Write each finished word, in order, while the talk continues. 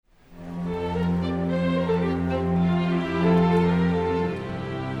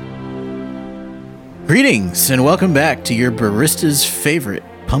Greetings and welcome back to your barista's favorite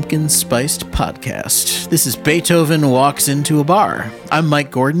pumpkin spiced podcast. This is Beethoven Walks into a Bar. I'm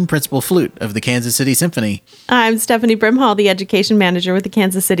Mike Gordon, principal flute of the Kansas City Symphony. I'm Stephanie Brimhall, the education manager with the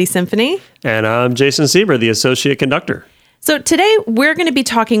Kansas City Symphony. And I'm Jason Sieber, the associate conductor. So today we're going to be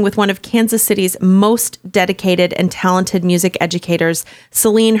talking with one of Kansas City's most dedicated and talented music educators,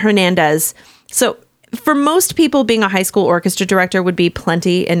 Celine Hernandez. So for most people, being a high school orchestra director would be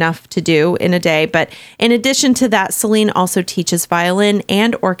plenty enough to do in a day. But in addition to that, Celine also teaches violin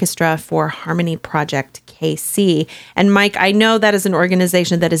and orchestra for Harmony Project KC. And Mike, I know that is an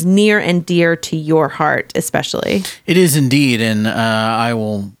organization that is near and dear to your heart, especially. It is indeed. And I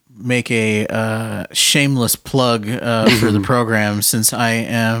will make a shameless plug for the program, since I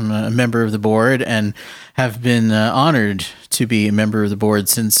am a member of the board and have been honored to be a member of the board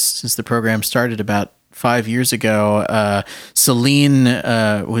since the program started about 5 years ago. Celine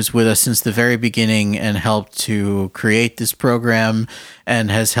was with us since the very beginning and helped to create this program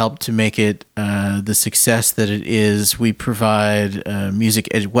and has helped to make it the success that it is. We provide music.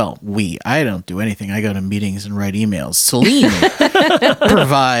 I don't do anything. I go to meetings and write emails. Celine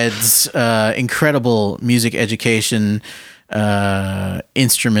provides incredible music education,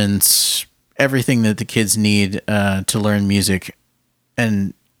 instruments, everything that the kids need to learn music.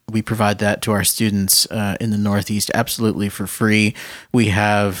 And we provide that to our students in the Northeast absolutely for free. We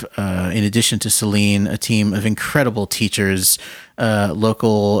have, in addition to Celine, a team of incredible teachers,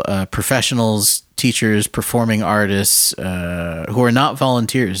 local professionals, teachers, performing artists who are not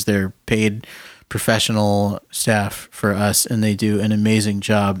volunteers. They're paid professional staff for us, and they do an amazing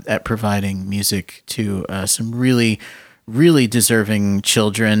job at providing music to some really deserving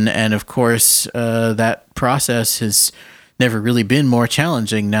children. And of course, that process has never really been more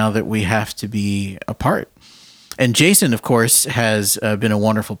challenging now that we have to be apart. And Jason, of course, has been a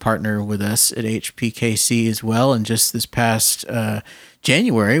wonderful partner with us at HPKC as well. And just this past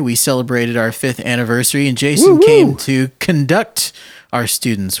January, we celebrated our 5th anniversary, and Jason came to conduct our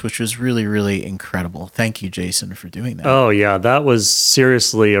students, which was really, really incredible. Thank you, Jason, for doing that. Oh, yeah. That was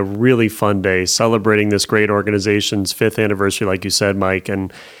seriously a really fun day, celebrating this great organization's 5th anniversary, like you said, Mike.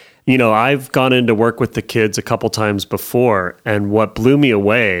 And you know, I've gone in to work with the kids a couple times before, and what blew me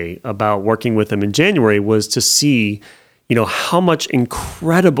away about working with them in January was to see, you know, how much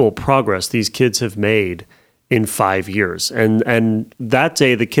incredible progress these kids have made in 5 years. And that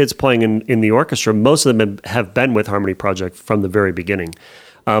day, the kids playing in the orchestra, most of them have been with Harmony Project from the very beginning.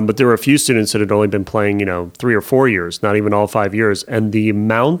 But there were a few students that had only been playing, 3 or 4 years, not even all 5 years. And the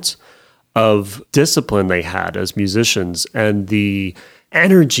amount of discipline they had as musicians and the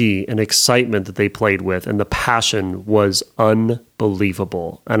energy and excitement that they played with and the passion was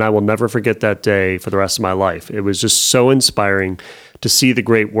unbelievable. And I will never forget that day for the rest of my life. It was just so inspiring to see the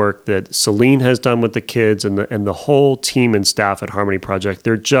great work that Celine has done with the kids and the whole team and staff at Harmony Project.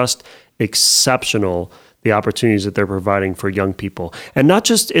 They're just exceptional, the opportunities that they're providing for young people. And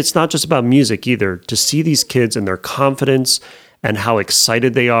it's not just about music either. To see these kids and their confidence and how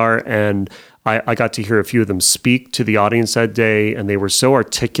excited they are, and I got to hear a few of them speak to the audience that day, and they were so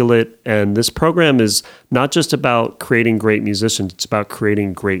articulate. And this program is not just about creating great musicians, it's about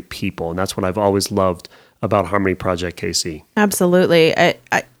creating great people. And that's what I've always loved about Harmony Project KC. Absolutely.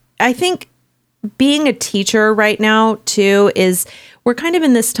 I think being a teacher right now, too, is we're kind of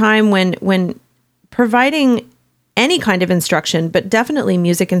in this time when providing any kind of instruction, but definitely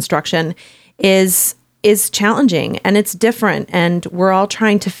music instruction, is challenging and it's different. And we're all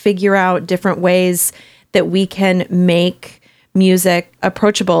trying to figure out different ways that we can make music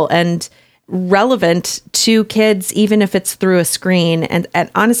approachable and relevant to kids, even if it's through a screen. And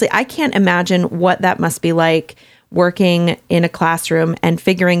honestly, I can't imagine what that must be like working in a classroom and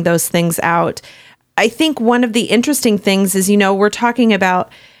figuring those things out. I think one of the interesting things is, we're talking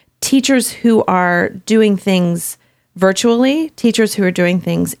about teachers who are doing things virtually, teachers who are doing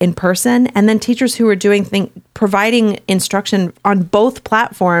things in person, and then teachers who are providing instruction on both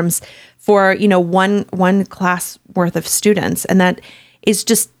platforms for, one class worth of students. And that is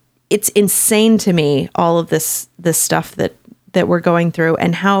just, it's insane to me, all of this stuff that we're going through,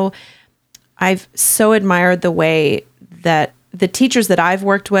 and how I've so admired the way that the teachers that I've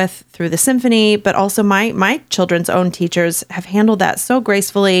worked with through the symphony, but also my children's own teachers, have handled that so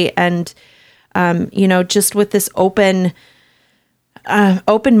gracefully and just with this open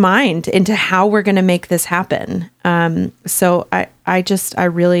mind into how we're going to make this happen. So I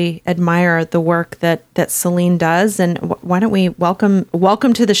really admire the work that Celine does. And why don't we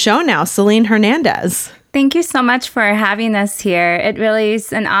welcome to the show now, Celine Hernandez. Thank you so much for having us here. It really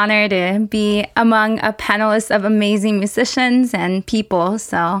is an honor to be among a panelist of amazing musicians and people.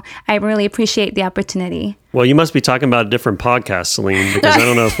 So I really appreciate the opportunity. Well, you must be talking about a different podcast, Celine, because I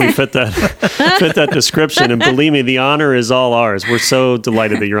don't know if we fit that description. And believe me, the honor is all ours. We're so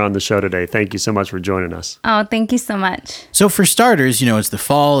delighted that you're on the show today. Thank you so much for joining us. Oh, thank you so much. So for starters, it's the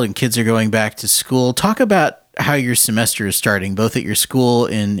fall and kids are going back to school. Talk about how your semester is starting, both at your school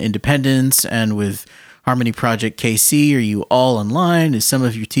in Independence and with Harmony Project KC. Are you all online? Is some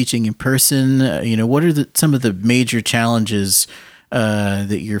of your teaching in person? What are some of the major challenges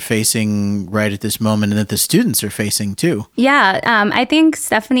that you're facing right at this moment and that the students are facing too? Yeah, I think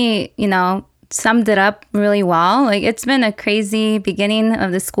Stephanie, summed it up really well. Like, it's been a crazy beginning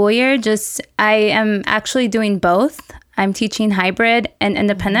of the school year. I am actually doing both. I'm teaching hybrid and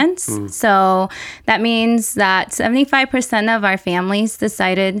independence. So that means that 75% of our families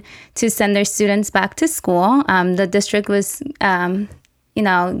decided to send their students back to school. The district was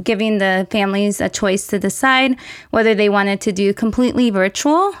giving the families a choice to decide whether they wanted to do completely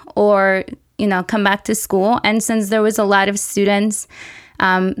virtual or, come back to school. And since there was a lot of students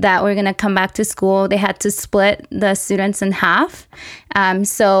that were going to come back to school, they had to split the students in half.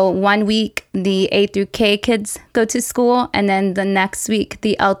 So 1 week, the A through K kids go to school, and then the next week,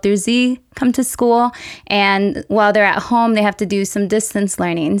 the L through Z come to school. And while they're at home, they have to do some distance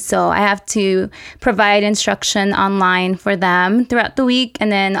learning. So I have to provide instruction online for them throughout the week,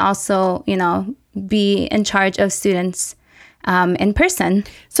 and then also, be in charge of students in person.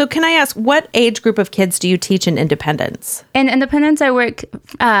 So can I ask, what age group of kids do you teach in Independence? In Independence, I work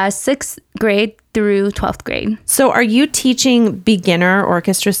 6th grade through 12th grade. So are you teaching beginner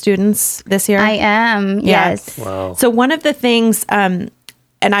orchestra students this year? I am, yes. Wow. So one of the things, and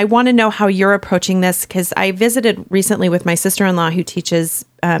I want to know how you're approaching this, because I visited recently with my sister-in-law who teaches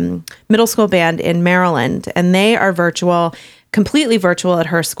middle school band in Maryland, and they are completely virtual at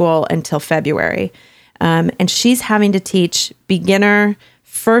her school until February. And she's having to teach beginner,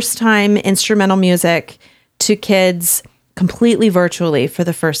 first-time instrumental music to kids completely virtually for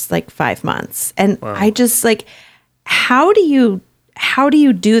the first 5 months. And wow. I just how do you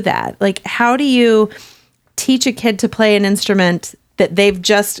do that? How do you teach a kid to play an instrument that they've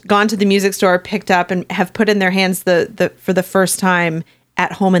just gone to the music store, picked up, and have put in their hands for the first time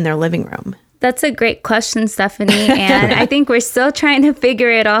at home in their living room? That's a great question, Stephanie. And I think we're still trying to figure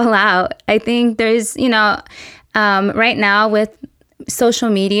it all out. I think there's, right now with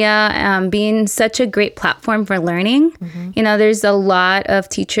social media being such a great platform for learning, there's a lot of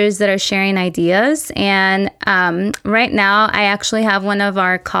teachers that are sharing ideas. And right now, I actually have one of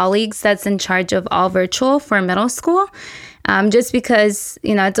our colleagues that's in charge of all virtual for middle school. Just because,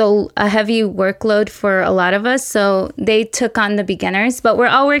 it's a heavy workload for a lot of us. So they took on the beginners, but we're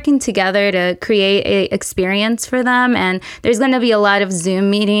all working together to create a experience for them. And there's going to be a lot of Zoom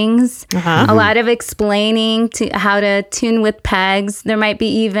meetings, a lot of explaining to how to tune with pegs. There might be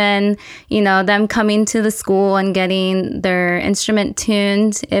even, them coming to the school and getting their instrument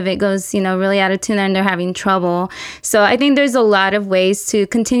tuned if it goes, really out of tune and they're having trouble. So I think there's a lot of ways to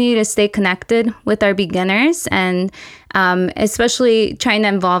continue to stay connected with our beginners, and especially trying to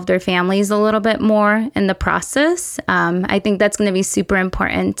involve their families a little bit more in the process. I think that's going to be super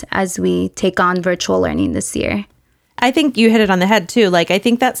important as we take on virtual learning this year. I think you hit it on the head too. I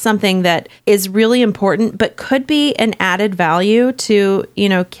think that's something that is really important, but could be an added value to,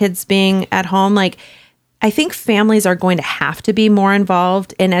 kids being at home. I think families are going to have to be more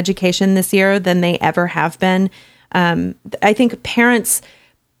involved in education this year than they ever have been. I think parents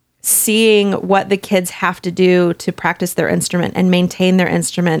seeing what the kids have to do to practice their instrument and maintain their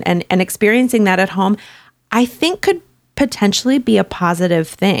instrument and experiencing that at home, I think could potentially be a positive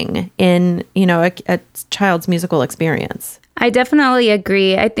thing in, a child's musical experience. I definitely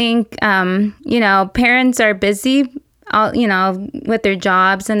agree. I think, parents are busy, with their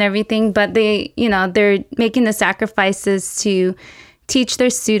jobs and everything, but they're making the sacrifices to teach their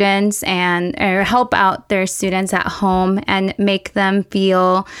students or help out their students at home and make them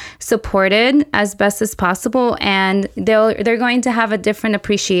feel supported as best as possible. And they're going to have a different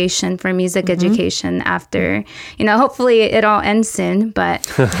appreciation for music education after, hopefully it all ends soon, but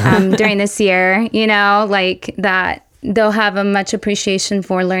during this year, that they'll have a much appreciation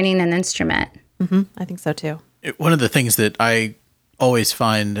for learning an instrument. I think so too. One of the things that I always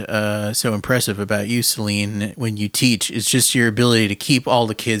find so impressive about you, Celine, when you teach is just your ability to keep all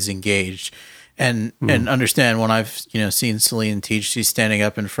the kids engaged and understand. When I've seen Celine teach, she's standing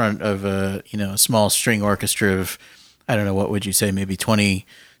up in front of a small string orchestra of, I don't know, what would you say, maybe 20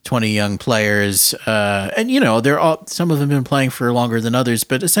 young players, and they're all, some of them have been playing for longer than others,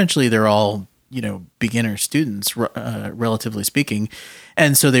 but essentially they're all beginner students, relatively speaking.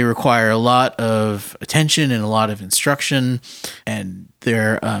 And so they require a lot of attention and a lot of instruction, and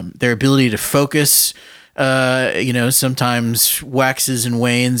their ability to focus, sometimes waxes and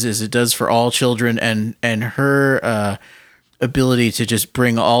wanes, as it does for all children, and her ability to just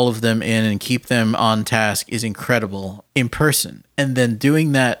bring all of them in and keep them on task is incredible in person. And then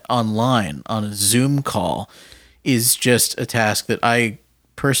doing that online on a Zoom call is just a task that I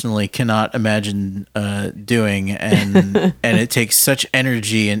personally cannot imagine doing, and it takes such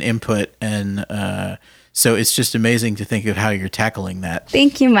energy and input, and so it's just amazing to think of how you're tackling that.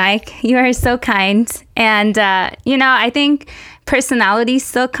 Thank you, Mike. You are so kind. And, I think personalities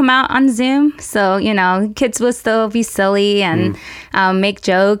still come out on Zoom. So, kids will still be silly and make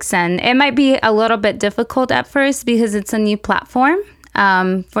jokes. And it might be a little bit difficult at first because it's a new platform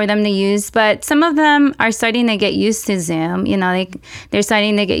for them to use. But some of them are starting to get used to Zoom. They're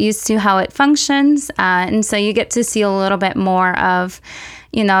starting to get used to how it functions. And so you get to see a little bit more of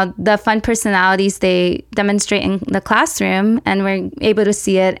the fun personalities they demonstrate in the classroom, and we're able to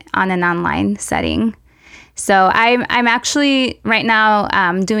see it on an online setting. So I'm actually right now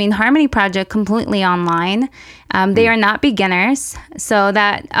doing Harmony Project completely online. They are not beginners, so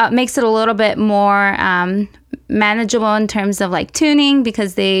that makes it a little bit more manageable in terms of like tuning,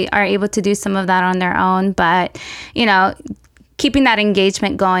 because they are able to do some of that on their own. But, keeping that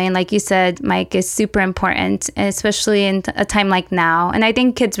engagement going, like you said, Mike, is super important, especially in a time like now. And I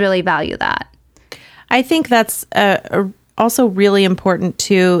think kids really value that. I think that's also really important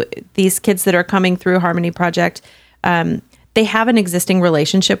to these kids that are coming through Harmony Project. They have an existing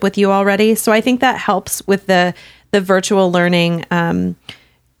relationship with you already. So I think that helps with the virtual learning.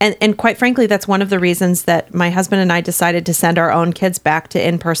 And quite frankly, that's one of the reasons that my husband and I decided to send our own kids back to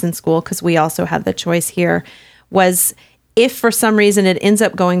in-person school, because we also had the choice here, was if for some reason it ends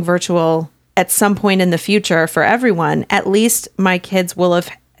up going virtual at some point in the future for everyone, at least my kids will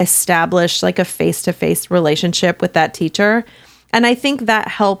have established like a face-to-face relationship with that teacher. And I think that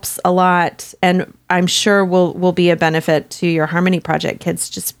helps a lot, and I'm sure will be a benefit to your Harmony Project kids.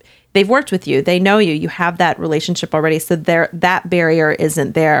 Just they've worked with you, they know you, you have that relationship already, so that barrier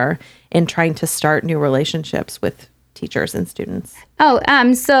isn't there in trying to start new relationships with teachers and students.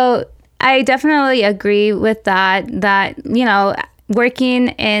 So I definitely agree with that, working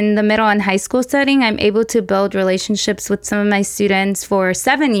in the middle and high school setting, I'm able to build relationships with some of my students for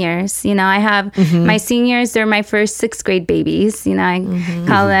 7 years. I have my seniors, they're my first 6th grade babies. I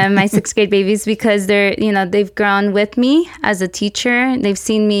call them my 6th grade babies because they're, they've grown with me as a teacher. They've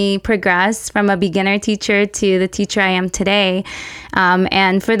seen me progress from a beginner teacher to the teacher I am today.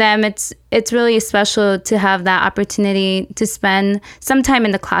 And for them, it's really special to have that opportunity to spend some time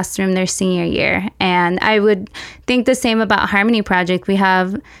in the classroom their senior year. And I would think the same about Harmony Project. We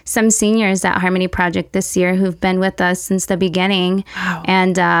have some seniors at Harmony Project this year who've been with us since the beginning. Wow.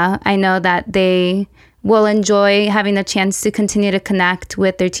 And I know that they will enjoy having the chance to continue to connect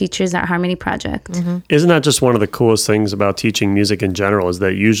with their teachers at Harmony Project. Isn't that just one of the coolest things about teaching music in general, is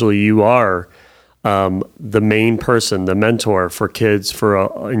that usually you are the main person, the mentor for kids,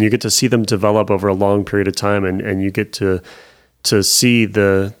 and you get to see them develop over a long period of time, and you get to see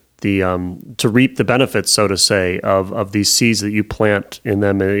to reap the benefits, so to say, of these seeds that you plant in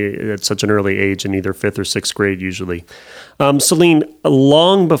them at such an early age, in either 5th or 6th grade usually. Celine,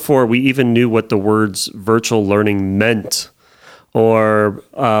 long before we even knew what the words virtual learning meant, or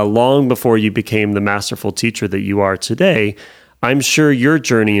long before you became the masterful teacher that you are today, I'm sure your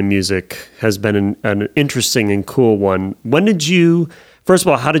journey in music has been an interesting and cool one. First of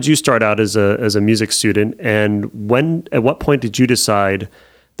all, how did you start out as a music student? And at what point did you decide,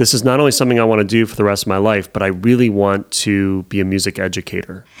 this is not only something I want to do for the rest of my life, but I really want to be a music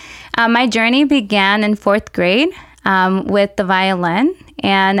educator? My journey began in 4th grade with the violin.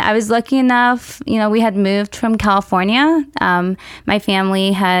 And I was lucky enough, we had moved from California. My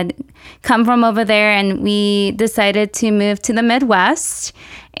family had come from over there, and we decided to move to the Midwest.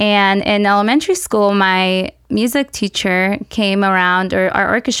 And in elementary school, my music teacher came around, or our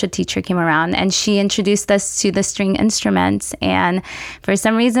orchestra teacher came around, and she introduced us to the string instruments. And for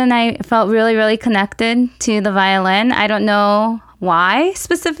some reason, I felt really, really connected to the violin. I don't know why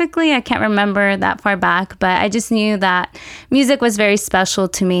specifically, I can't remember that far back, but I just knew that music was very special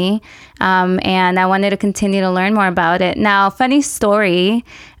to me, and I wanted to continue to learn more about it. Now, funny story,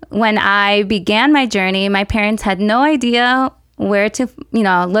 when I began my journey, my parents had no idea where to,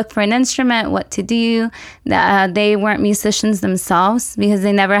 look for an instrument, what to do. They weren't musicians themselves because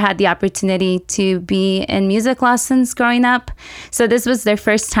they never had the opportunity to be in music lessons growing up. So this was their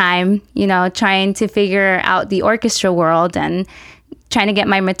first time, trying to figure out the orchestra world. And trying to get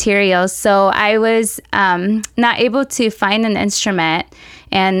my materials. So I was not able to find an instrument,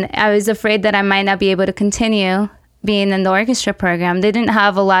 and I was afraid that I might not be able to continue being in the orchestra program. They didn't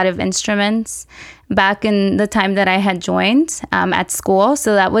have a lot of instruments back in the time that I had joined at school.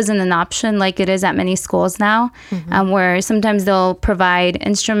 So that wasn't an option like it is at many schools now, where sometimes they'll provide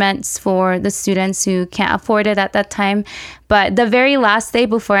instruments for the students who can't afford it at that time. But the very last day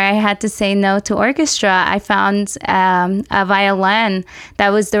before I had to say no to orchestra, I found a violin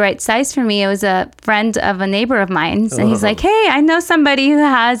that was the right size for me. It was a friend of a neighbor of mine. And he's like, hey, I know somebody who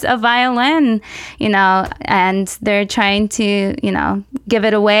has a violin, and they're trying to, give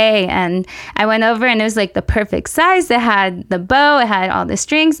it away. And I went over and it was like the perfect size. It had the bow, it had all the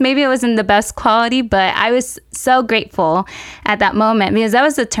strings. Maybe it wasn't the best quality, but I was so grateful at that moment because that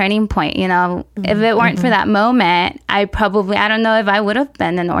was a turning point. If it weren't for that moment, I don't know if I would have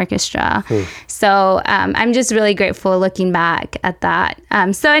been in orchestra. So I'm just really grateful looking back at that.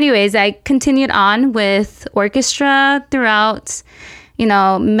 So anyways, I continued on with orchestra throughout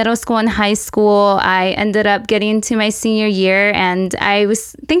middle school and high school. I ended up getting into my senior year and I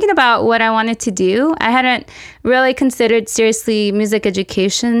was thinking about what I wanted to do. I hadn't really considered seriously music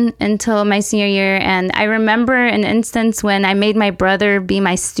education until my senior year. And I remember an instance when I made my brother be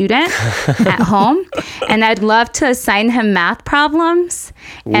my student at home, and I'd love to assign him math problems.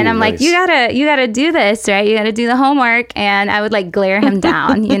 And I'm nice. Like, you gotta do this, right? You gotta do the homework. And I would glare him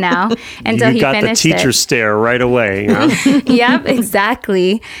down, until he finished it. You got the teacher stare right away. Yep,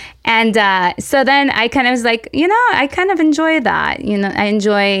 exactly. And so then I kind of was like, I kind of enjoy that. I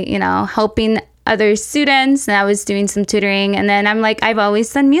enjoy, helping other students, and I was doing some tutoring. And then I'm like, I've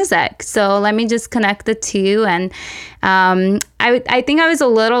always done music, so let me just connect the two. And I think I was a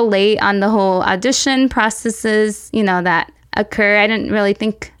little late on the whole audition processes, that occur. I didn't really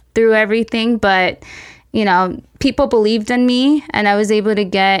think through everything, but people believed in me, and I was able to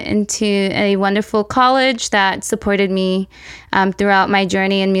get into a wonderful college that supported me throughout my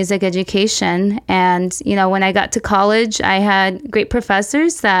journey in music education. And, when I got to college, I had great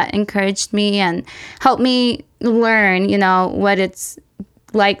professors that encouraged me and helped me learn, what it's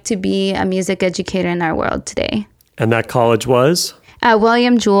like to be a music educator in our world today. And that college was?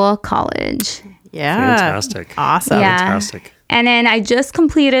 William Jewell College. Yeah. Fantastic. Awesome. Yeah. Fantastic. And then I just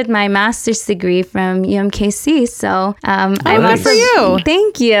completed my master's degree from UMKC. So good for you.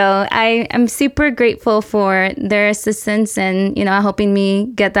 Thank you. I am super grateful for their assistance and, helping me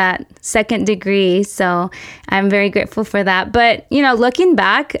get that second degree. So I'm very grateful for that. But, looking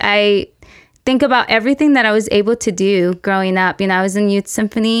back, I think about everything that I was able to do growing up. I was in youth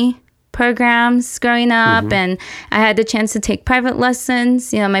symphony programs growing up, and I had the chance to take private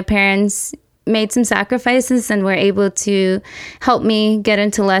lessons. My parents made some sacrifices and were able to help me get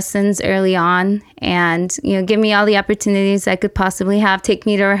into lessons early on and, give me all the opportunities I could possibly have, take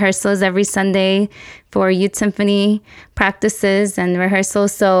me to rehearsals every Sunday for youth symphony practices and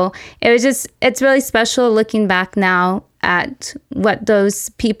rehearsals. So it's really special looking back now at what those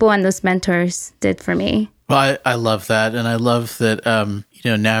people and those mentors did for me. Well, I love that. And I love that,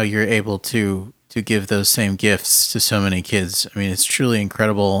 now you're able to give those same gifts to so many kids. I mean, it's truly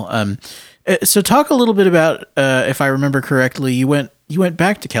incredible. So talk a little bit about, if I remember correctly, you went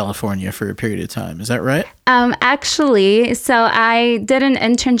back to California for a period of time. Is that right? Actually, so I did an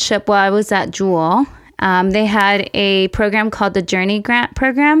internship while I was at Jewell. They had a program called the Journey Grant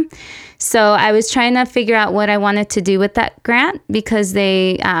Program. So I was trying to figure out what I wanted to do with that grant because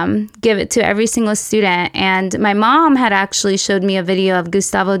they give it to every single student. And my mom had actually showed me a video of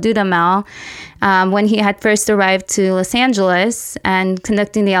Gustavo Dudamel when he had first arrived to Los Angeles and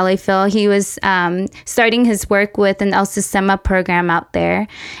conducting the LA Phil. He was starting his work with an El Sistema program out there.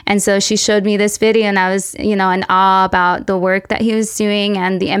 And so she showed me this video, and I was, in awe about the work that he was doing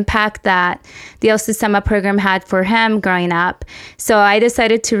and the impact that the El Sistema program had for him growing up. So I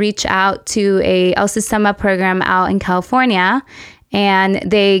decided to reach out to a El Sistema program out in California, and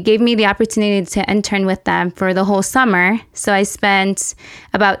they gave me the opportunity to intern with them for the whole summer. So I spent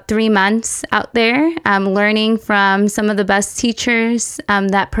about 3 months out there learning from some of the best teachers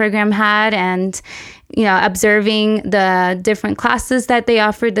that program had, and observing the different classes that they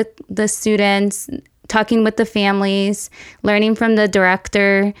offered the students, talking with the families, learning from the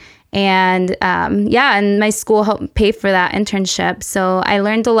director. And and my school helped pay for that internship. So I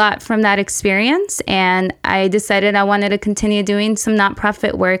learned a lot from that experience, and I decided I wanted to continue doing some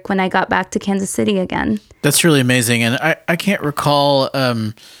nonprofit work when I got back to Kansas City again. That's really amazing. And I can't recall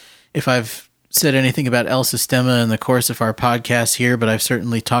if I've said anything about El Sistema in the course of our podcast here, but I've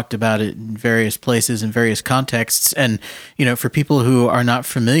certainly talked about it in various places in various contexts. And, for people who are not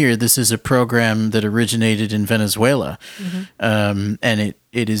familiar, this is a program that originated in Venezuela. And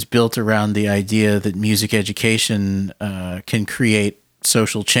it is built around the idea that music education can create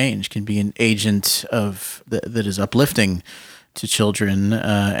social change, can be an agent that is uplifting to children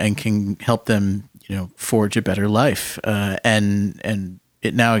and can help them, forge a better life. And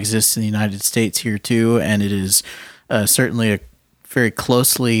it now exists in the United States here too, and it is certainly very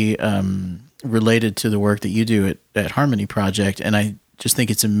closely related to the work that you do at Harmony Project. And I just think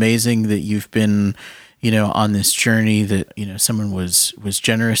it's amazing that you've been, on this journey, that someone was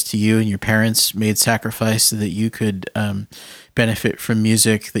generous to you, and your parents made sacrifice so that you could benefit from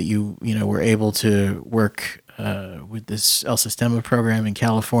music, that you were able to work with this El Sistema program in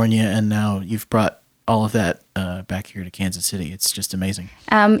California, and now you've brought all of that back here to Kansas City. It's just amazing.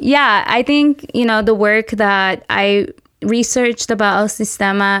 I think, the work that I researched about El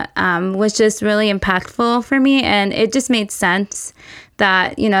Sistema was just really impactful for me. And it just made sense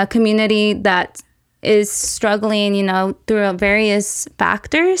that, a community that is struggling, through various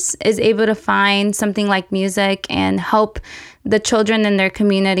factors is able to find something like music and help the children in their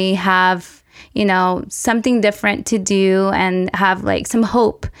community have something different to do and have like some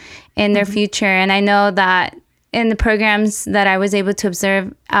hope in their future. And I know that in the programs that I was able to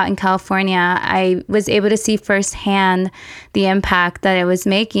observe out in California, I was able to see firsthand the impact that it was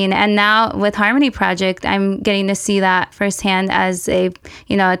making. And now with Harmony Project, I'm getting to see that firsthand as a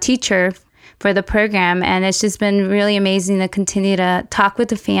teacher for the program. And it's just been really amazing to continue to talk with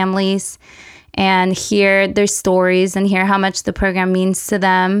the families and hear their stories and hear how much the program means to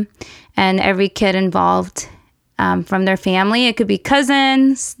them and every kid involved from their family. It could be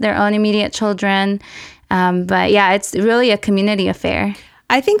cousins, their own immediate children. But yeah, it's really a community affair.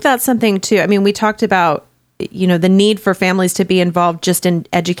 I think that's something too. I mean, we talked about, the need for families to be involved just in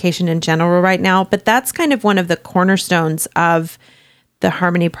education in general right now, but that's kind of one of the cornerstones of the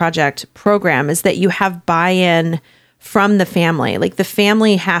Harmony Project program, is that you have buy-in from the family. Like the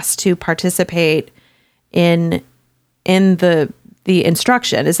family has to participate in the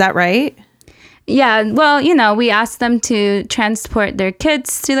instruction. Is that right? Yeah, well, we asked them to transport their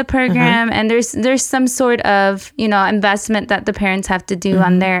kids to the program, and there's some sort of, investment that the parents have to do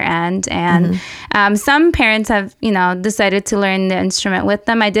on their end. And some parents have, decided to learn the instrument with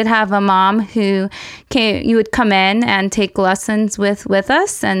them. I did have a mom who you would come in and take lessons with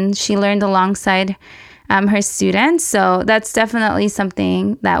us, and she learned alongside her students. So that's definitely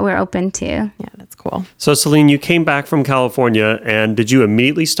something that we're open to. Yeah, that's cool. So Celine, you came back from California, and did you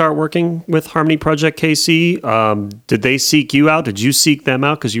immediately start working with Harmony Project KC? Did they seek you out? Did you seek them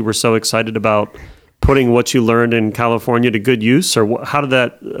out because you were so excited about putting what you learned in California to good use? Or how did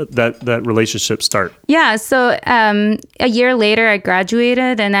that relationship start? Yeah, so a year later, I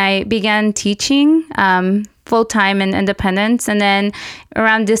graduated and I began teaching full-time in Independence. And then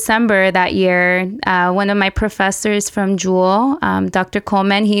around December that year, one of my professors from Jewel, Dr.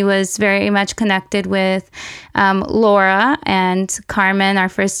 Coleman, he was very much connected with Laura and Carmen, our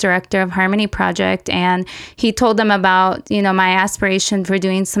first director of Harmony Project. And he told them about, my aspiration for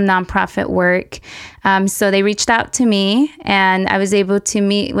doing some nonprofit work. So they reached out to me, and I was able to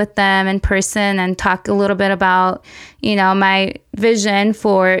meet with them in person and talk a little bit about, my vision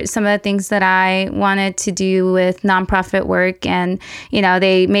for some of the things that I wanted to do with nonprofit work. And,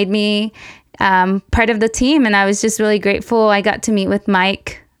 they made me part of the team, and I was just really grateful. I got to meet with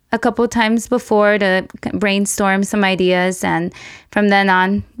Mike a couple of times before to brainstorm some ideas, and from then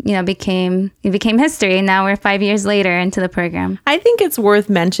on, it became history. Now we're 5 years later into the program. I think it's worth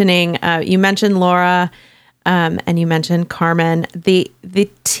mentioning. You mentioned Laura, and you mentioned Carmen. The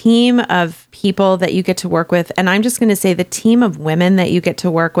team of people that you get to work with, and I'm just going to say the team of women that you get to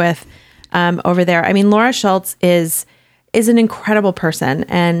work with over there. I mean, Laura Schultz is an incredible person,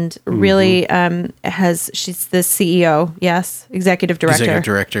 and really she's the CEO, yes, executive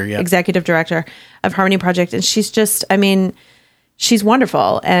director of Harmony Project. And she's just, she's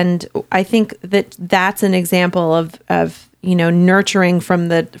wonderful. And I think that that's an example of nurturing from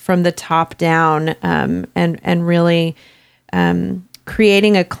the top down, and really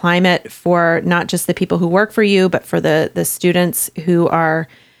creating a climate for not just the people who work for you, but for the students who are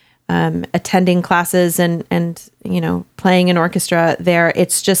attending classes and playing an orchestra there.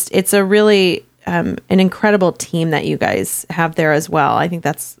 It's a really an incredible team that you guys have there as well. I think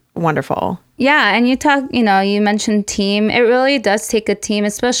that's wonderful. Yeah, and you mentioned team. It really does take a team,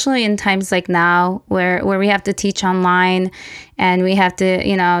 especially in times like now where we have to teach online and we have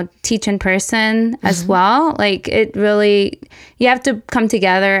to, teach in person as well. Like you have to come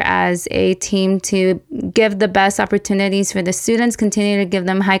together as a team to give the best opportunities for the students, continue to give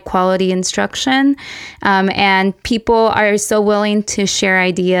them high quality instruction. And people are so willing to share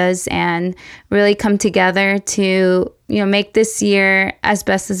ideas and really come together to, make this year as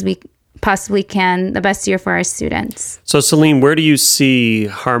best as we possibly can, the best year for our students. So Celine, where do you see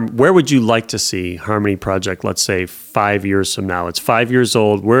where would you like to see Harmony Project, let's say 5 years from now? It's 5 years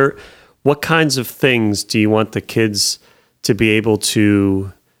old. What kinds of things do you want the kids to be able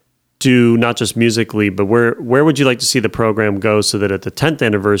to do, not just musically, but where would you like to see the program go so that at the 10th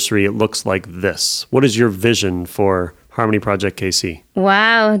anniversary it looks like this? What is your vision for Harmony Project KC?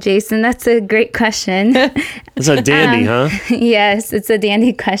 Wow, Jason, that's a great question. It's a dandy, huh? Yes, it's a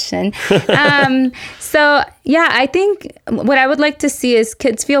dandy question. So yeah, I think what I would like to see is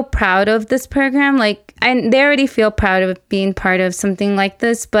kids feel proud of this program. They already feel proud of being part of something like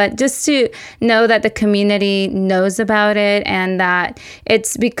this, but just to know that the community knows about it and that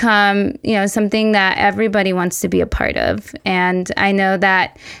it's become, something that everybody wants to be a part of. And I know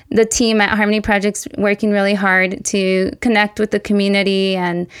that the team at Harmony Project's working really hard to connect with the community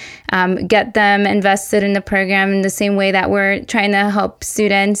and get them invested in the program in the same way that we're trying to help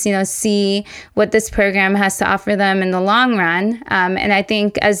students, see what this program has to offer them in the long run. And I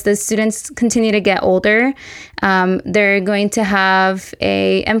think as the students continue to get older, they're going to have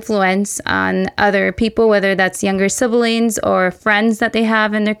a influence on other people, whether that's younger siblings or friends that they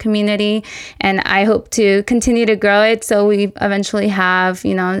have in their community. And I hope to continue to grow it so we eventually have,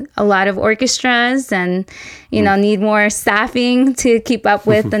 a lot of orchestras and, need more staffing to keep up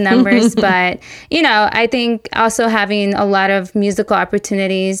with the numbers. But, I think also having a lot of musical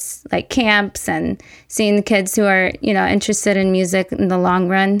opportunities like camps and seeing the kids who are, interested in music in the long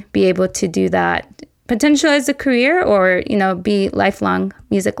run be able to do that potentially as a career or, be lifelong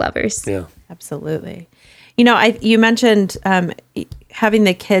music lovers. Yeah, absolutely. You mentioned having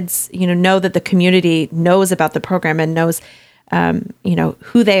the kids, know that the community knows about the program and knows,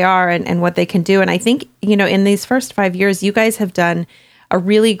 who they are and what they can do. And I think, in these first 5 years, you guys have done a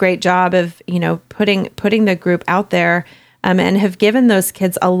really great job of, putting the group out there and have given those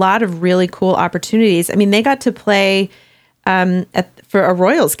kids a lot of really cool opportunities. I mean, they got to play for a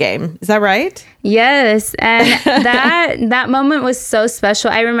Royals game. Is that right? Yes. And that moment was so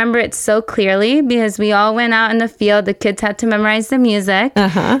special. I remember it so clearly because we all went out in the field. The kids had to memorize the music.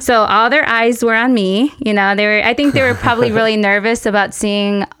 Uh-huh. So all their eyes were on me. I think they were probably really nervous about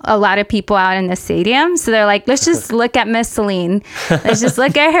seeing a lot of people out in the stadium. So they're like, let's just look at Miss Celine. Let's just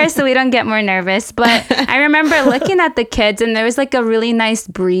look at her so we don't get more nervous. But I remember looking at the kids and there was a really nice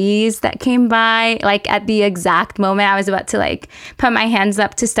breeze that came by, at the exact moment I was about to put my hands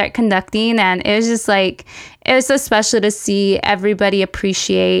up to start conducting. And it was just it was so special to see everybody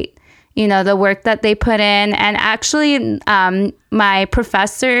appreciate, the work that they put in. And actually, my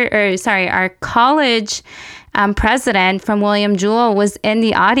our college president from William Jewell was in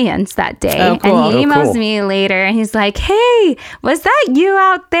the audience that day. Oh, cool. And he emails me later and he's like, hey, was that you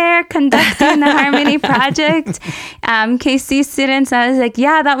out there conducting the Harmony Project? KC students? I was like,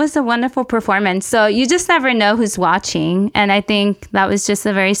 yeah, that was a wonderful performance. So you just never know who's watching. And I think that was just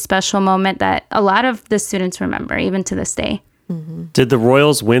a very special moment that a lot of the students remember, even to this day. Mm-hmm. Did the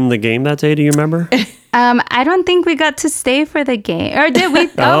Royals win the game that day? Do you remember? I don't think we got to stay for the game. Or did we?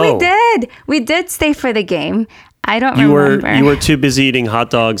 Oh, we did. We did stay for the game. I don't remember. You were too busy eating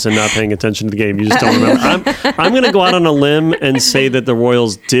hot dogs and not paying attention to the game. You just don't remember. I'm going to go out on a limb and say that the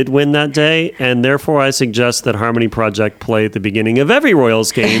Royals did win that day, and therefore I suggest that Harmony Project play at the beginning of every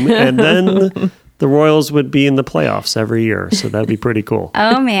Royals game, and then the Royals would be in the playoffs every year. So that'd be pretty cool.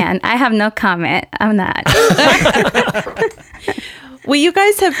 Oh, man. I have no comment on that. Well, you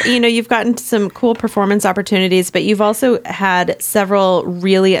guys have, you've gotten some cool performance opportunities, but you've also had several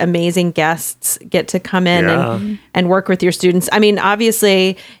really amazing guests get to come in and work with your students. I mean,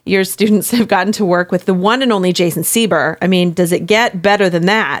 obviously, your students have gotten to work with the one and only Jason Sieber. I mean, does it get better than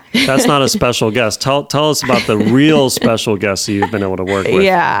that? That's not a special guest. Tell us about the real special guests that you've been able to work with.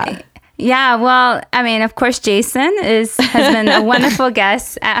 Yeah. Yeah, well, I mean, of course, Jason has been a wonderful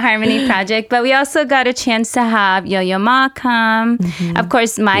guest at Harmony Project, but we also got a chance to have Yo-Yo Ma come. Mm-hmm. Of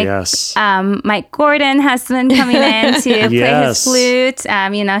course, Mike Gordon has been coming in to play his flute.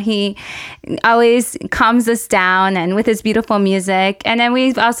 He always calms us down and with his beautiful music. And then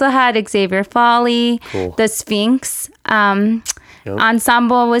we've also had Xavier Foley, the Sphinx.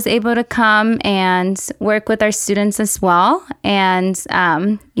 ensemble was able to come and work with our students as well. And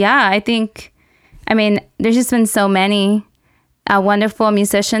I mean, there's just been so many wonderful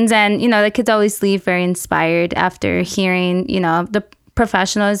musicians, and the kids always leave very inspired after hearing the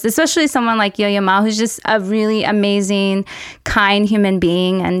professionals, especially someone like Yo-Yo Ma, who's just a really amazing, kind human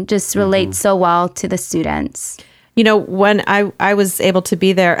being and just relates so well to the students. When I was able to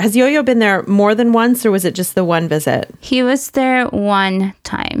be there, has Yo-Yo been there more than once, or was it just the one visit? He was there one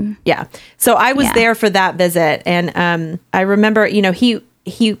time. Yeah. So I was there for that visit, and I remember,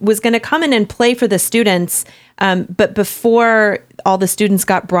 he was going to come in and play for the students, but before all the students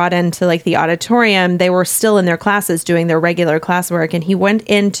got brought into like the auditorium, they were still in their classes doing their regular classwork, and he went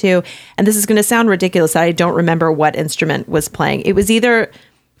into, and this is going to sound ridiculous, I don't remember what instrument was playing. It was either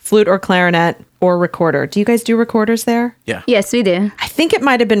flute or clarinet or recorder. Do you guys do recorders there? Yeah. Yes, we do. I think it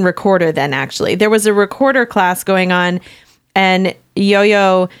might have been recorder then, actually. There was a recorder class going on, and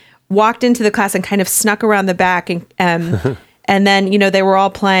Yo-Yo walked into the class and kind of snuck around the back, and and then, they were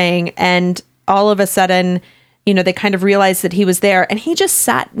all playing, and all of a sudden, they kind of realized that he was there, and he just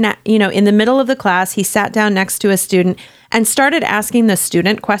sat, in the middle of the class, he sat down next to a student and started asking the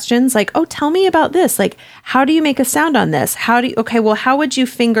student questions like, oh, tell me about this. Like, how do you make a sound on this? How would you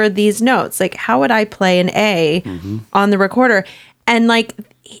finger these notes? Like, how would I play an A on the recorder? And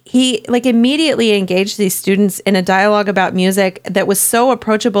he immediately engaged these students in a dialogue about music that was so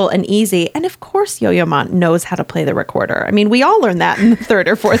approachable and easy. And of course, Yo-Yo Ma knows how to play the recorder. I mean, we all learned that in the 3rd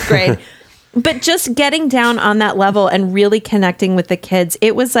or 4th grade. But just getting down on that level and really connecting with the kids,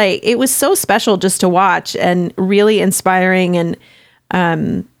 it was so special just to watch and really inspiring.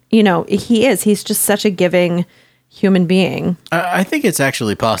 And, he's just such a giving human being. I think it's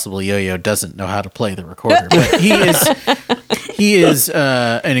actually possible Yo-Yo doesn't know how to play the recorder, but he is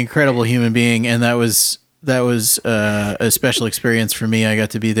an incredible human being, and that was a special experience for me. I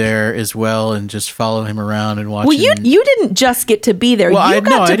got to be there as well and just follow him around and watch. Well, you didn't just get to be there. Well, you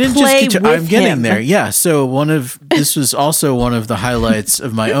got to play with him. I'm getting there. Yeah. So this was also one of the highlights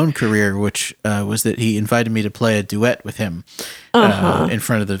of my own career, which was that he invited me to play a duet with him in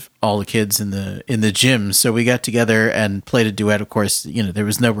front of all the kids in the gym. So we got together and played a duet. Of course, there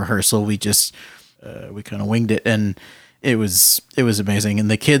was no rehearsal. We just we kind of winged it, and it was amazing. And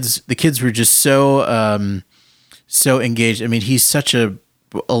the kids were just so engaged. I mean, he's such a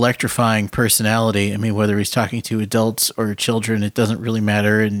electrifying personality. I mean, whether he's talking to adults or children, it doesn't really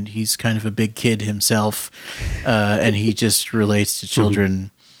matter. And he's kind of a big kid himself, and he just relates to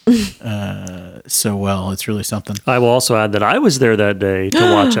children so well. It's really something. I will also add that I was there that day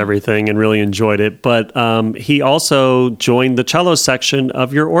to watch everything and really enjoyed it. But he also joined the cello section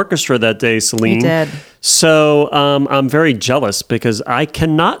of your orchestra that day, Celine. He did. So I'm very jealous because I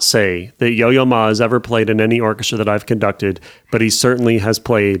cannot say that Yo-Yo Ma has ever played in any orchestra that I've conducted, but he certainly has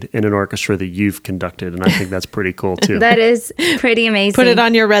played in an orchestra that you've conducted, and I think that's pretty cool too. That is pretty amazing. Put it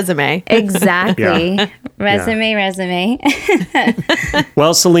on your resume. Exactly. Resume.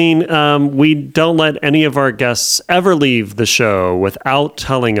 Well, Celine, we don't let any of our guests ever leave the show without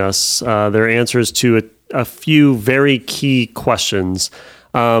telling us their answers to a few very key questions.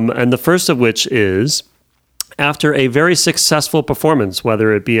 And the first of which is, after a very successful performance,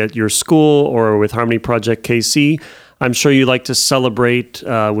 whether it be at your school or with Harmony Project KC, I'm sure you like to celebrate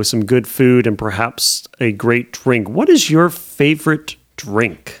with some good food and perhaps a great drink. What is your favorite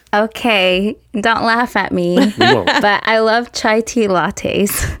drink? Okay, don't laugh at me, We won't. but I love chai tea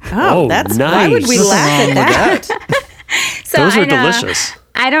lattes. Oh, that's nice. Why would we laugh at that? So Those I are know delicious.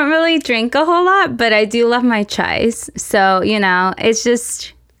 I don't really drink a whole lot, but I do love my chais. So, it's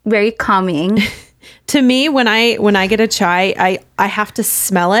just very calming. To me, when I get a chai, I have to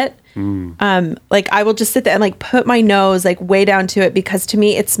smell it. I will just sit there and put my nose way down to it, because to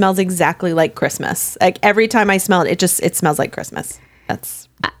me it smells exactly like Christmas. Like every time I smell it, it smells like Christmas. That's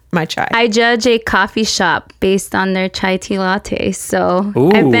my chai. I judge a coffee shop based on their chai tea latte. So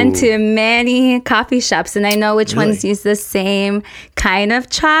I've been to many coffee shops, and I know which ones use the same kind of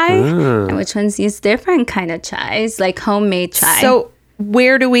chai and which ones use different kind of chais, like homemade chai. So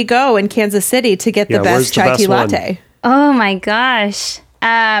where do we go in Kansas City to get the best chai tea latte? Oh my gosh.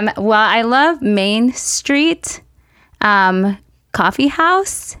 Well, I love Main Street Coffee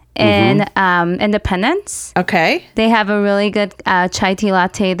House in Independence. Okay. They have a really good chai tea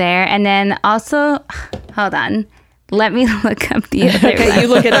latte there. And then also, hold on, let me look up the other Okay, one. you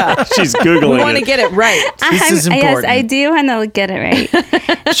look it up. She's Googling We want to it. get it right. This is important. Yes, I do want to get it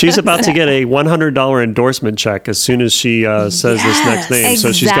right. She's about to get a $100 endorsement check as soon as she says this next name.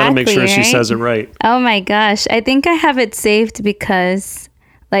 So she's got to make sure she Exactly, says it right. Oh my gosh. I think I have it saved because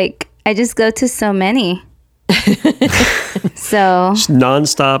I just go to so many. So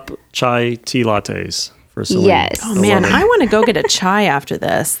nonstop chai tea lattes for Celine. Yes. Oh man, I want to go get a chai after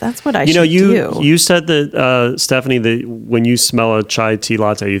this. That's what I should do. You said that, Stephanie, that when you smell a chai tea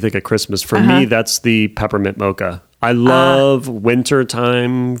latte, you think of Christmas. For me, that's the peppermint mocha. I love winter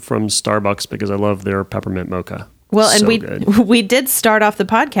time from Starbucks because I love their peppermint mocha. Well, and So we did start off the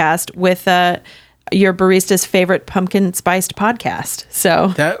podcast with your barista's favorite pumpkin spiced podcast.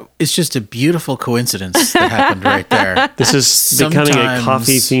 So That is just a beautiful coincidence that happened right there. This is becoming a Sometimes-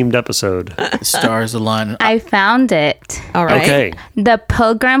 coffee-themed episode. The stars align. I found it. all right. Okay. The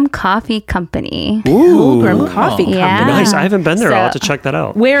Pilgrim Coffee Company. Pilgrim Coffee Company. Yeah. Nice. I haven't been there. I'll have So- to check that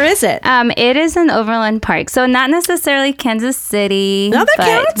out. Where is it? It is in Overland Park, so not necessarily Kansas City. No, that but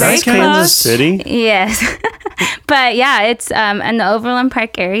counts. very That's Very Kansas close. City. Yes. But yeah, it's in the Overland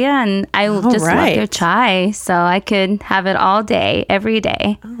Park area, and I just love right. their chai, so I could have it all day, every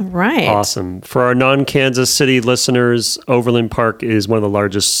day. All right. Awesome. For our non-Kansas City listeners, Overland Park is one of the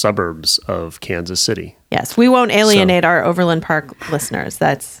largest suburbs of Kansas City. Yes, we won't alienate our Overland Park listeners.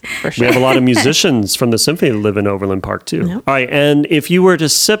 That's for We sure. have a lot of musicians from the symphony that live in Overland Park too. All right, and if you were to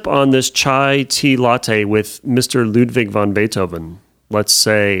sip on this chai tea latte with Mr. Ludwig van Beethoven, let's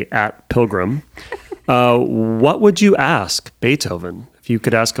say at Pilgrim, what would you ask Beethoven if you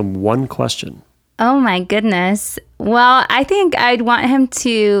could ask him one question? Oh my goodness. Well, I think I'd want him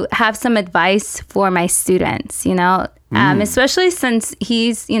to have some advice for my students, especially since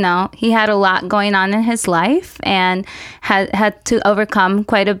he had a lot going on in his life and had to overcome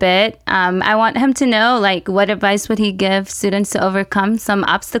quite a bit. I want him to know, like, what advice would he give students to overcome some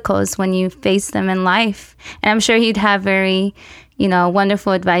obstacles when you face them in life? And I'm sure he'd have very,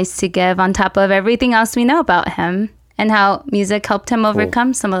 wonderful advice to give on top of everything else we know about him and how music helped him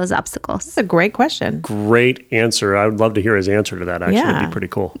overcome some of those obstacles. That's a great question. Great answer. I would love to hear his answer to that, actually. Yeah. It'd be pretty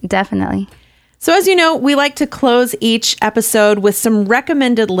cool. Definitely. So, as you know, we like to close each episode with some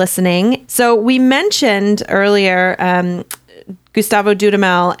recommended listening. So, we mentioned earlier Gustavo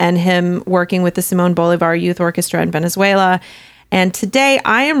Dudamel and him working with the Simón Bolívar Youth Orchestra in Venezuela. And today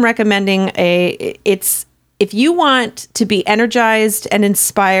I am recommending if you want to be energized and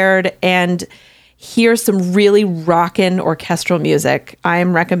inspired and hear some really rockin' orchestral music, I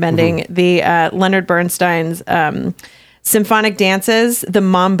am recommending the Leonard Bernstein's symphonic dances, the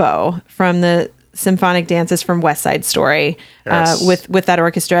Mambo from the symphonic dances from West Side Story. Yes. With that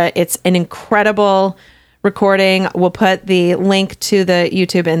orchestra. It's an incredible recording. We'll put the link to the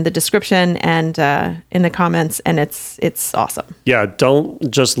YouTube in the description and in the comments, and it's awesome. Yeah, don't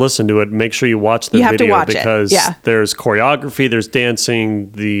just listen to it. Make sure you watch the You have to video watch it. because Yeah. there's choreography, there's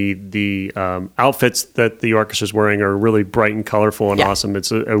dancing. The outfits that the orchestra's wearing are really bright and colorful and Yeah. awesome.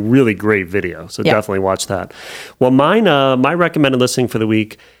 It's a really great video, so Yeah. definitely watch that. Well, my recommended listening for the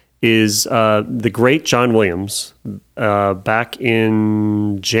week is the great John Williams. Back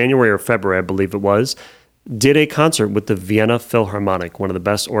in January or February, I believe it was, did a concert with the Vienna Philharmonic, one of the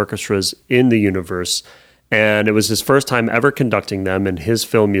best orchestras in the universe. And it was his first time ever conducting them in his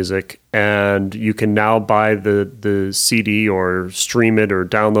film music. And you can now buy the CD or stream it or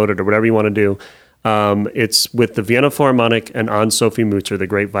download it or whatever you want to do. It's with the Vienna Philharmonic and Anne-Sophie Mutter, the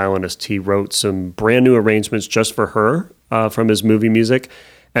great violinist. He wrote some brand new arrangements just for her from his movie music.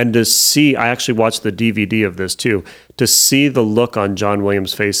 And to see, I actually watched the DVD of this too, to see the look on John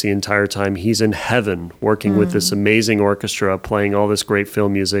Williams' face the entire time. He's in heaven working with this amazing orchestra, playing all this great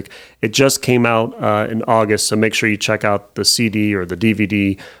film music. It just came out in August, so make sure you check out the CD or the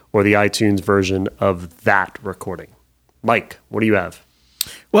DVD or the iTunes version of that recording. Mike, what do you have?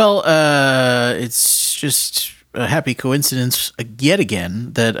 Well, it's just a happy coincidence yet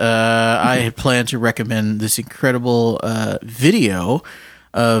again that I had planned to recommend this incredible video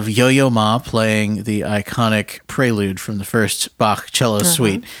of Yo-Yo Ma playing the iconic prelude from the first Bach cello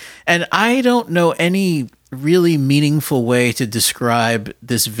suite. And I don't know any really meaningful way to describe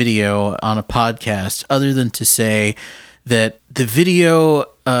this video on a podcast other than to say that the video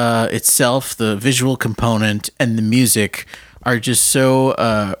itself, the visual component, and the music are just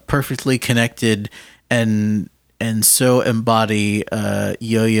so perfectly connected and so embody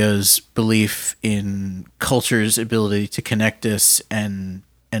Yo-Yo's belief in culture's ability to connect us and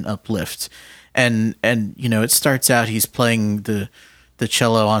uplift. And it starts out, he's playing the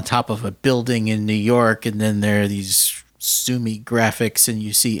cello on top of a building in New York, and then there are these zoomy graphics, and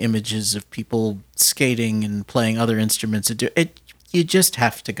you see images of people skating and playing other instruments. You just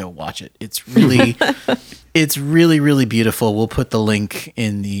have to go watch it. It's really, it's really, really beautiful. We'll put the link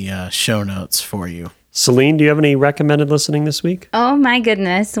in the show notes for you. Celine, do you have any recommended listening this week? Oh my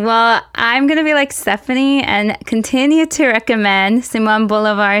goodness. Well, I'm going to be like Stephanie and continue to recommend Simon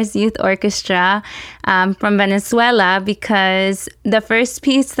Bolivar's Youth Orchestra from Venezuela, because the first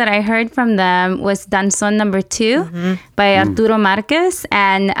piece that I heard from them was Danzón No. 2 by Arturo Marquez.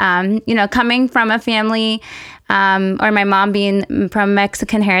 And, coming from a family or my mom being from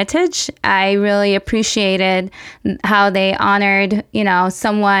Mexican heritage, I really appreciated how they honored,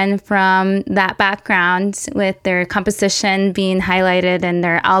 someone from that background with their composition being highlighted in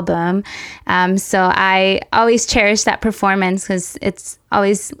their album. So I always cherish that performance because it's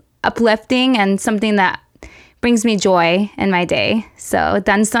always uplifting and something that brings me joy in my day. So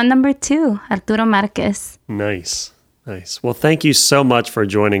Danzón No. 2, Arturo Marquez. Nice. Well, thank you so much for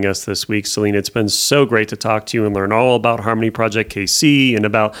joining us this week, Celine. It's been so great to talk to you and learn all about Harmony Project KC and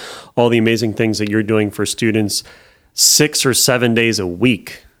about all the amazing things that you're doing for students 6 or 7 days a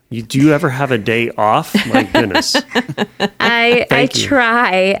week. Do you ever have a day off? My goodness. I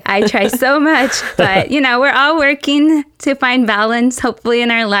try so much, but we're all working to find balance, hopefully,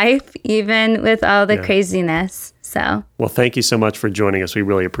 in our life, even with all the craziness. So, well, thank you so much for joining us. We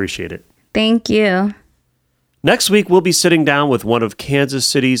really appreciate it. Thank you. Next week, we'll be sitting down with one of Kansas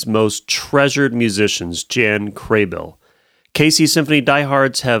City's most treasured musicians, Jan Craybill. KC Symphony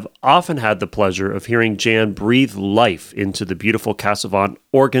diehards have often had the pleasure of hearing Jan breathe life into the beautiful Casavant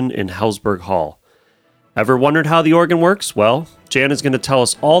organ in Hellsberg Hall. Ever wondered how the organ works? Well, Jan is going to tell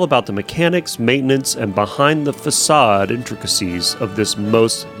us all about the mechanics, maintenance, and behind the facade intricacies of this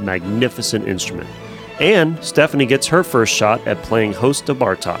most magnificent instrument. And Stephanie gets her first shot at playing host to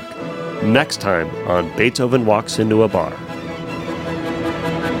Bartók. Next time on Beethoven Walks Into a Bar.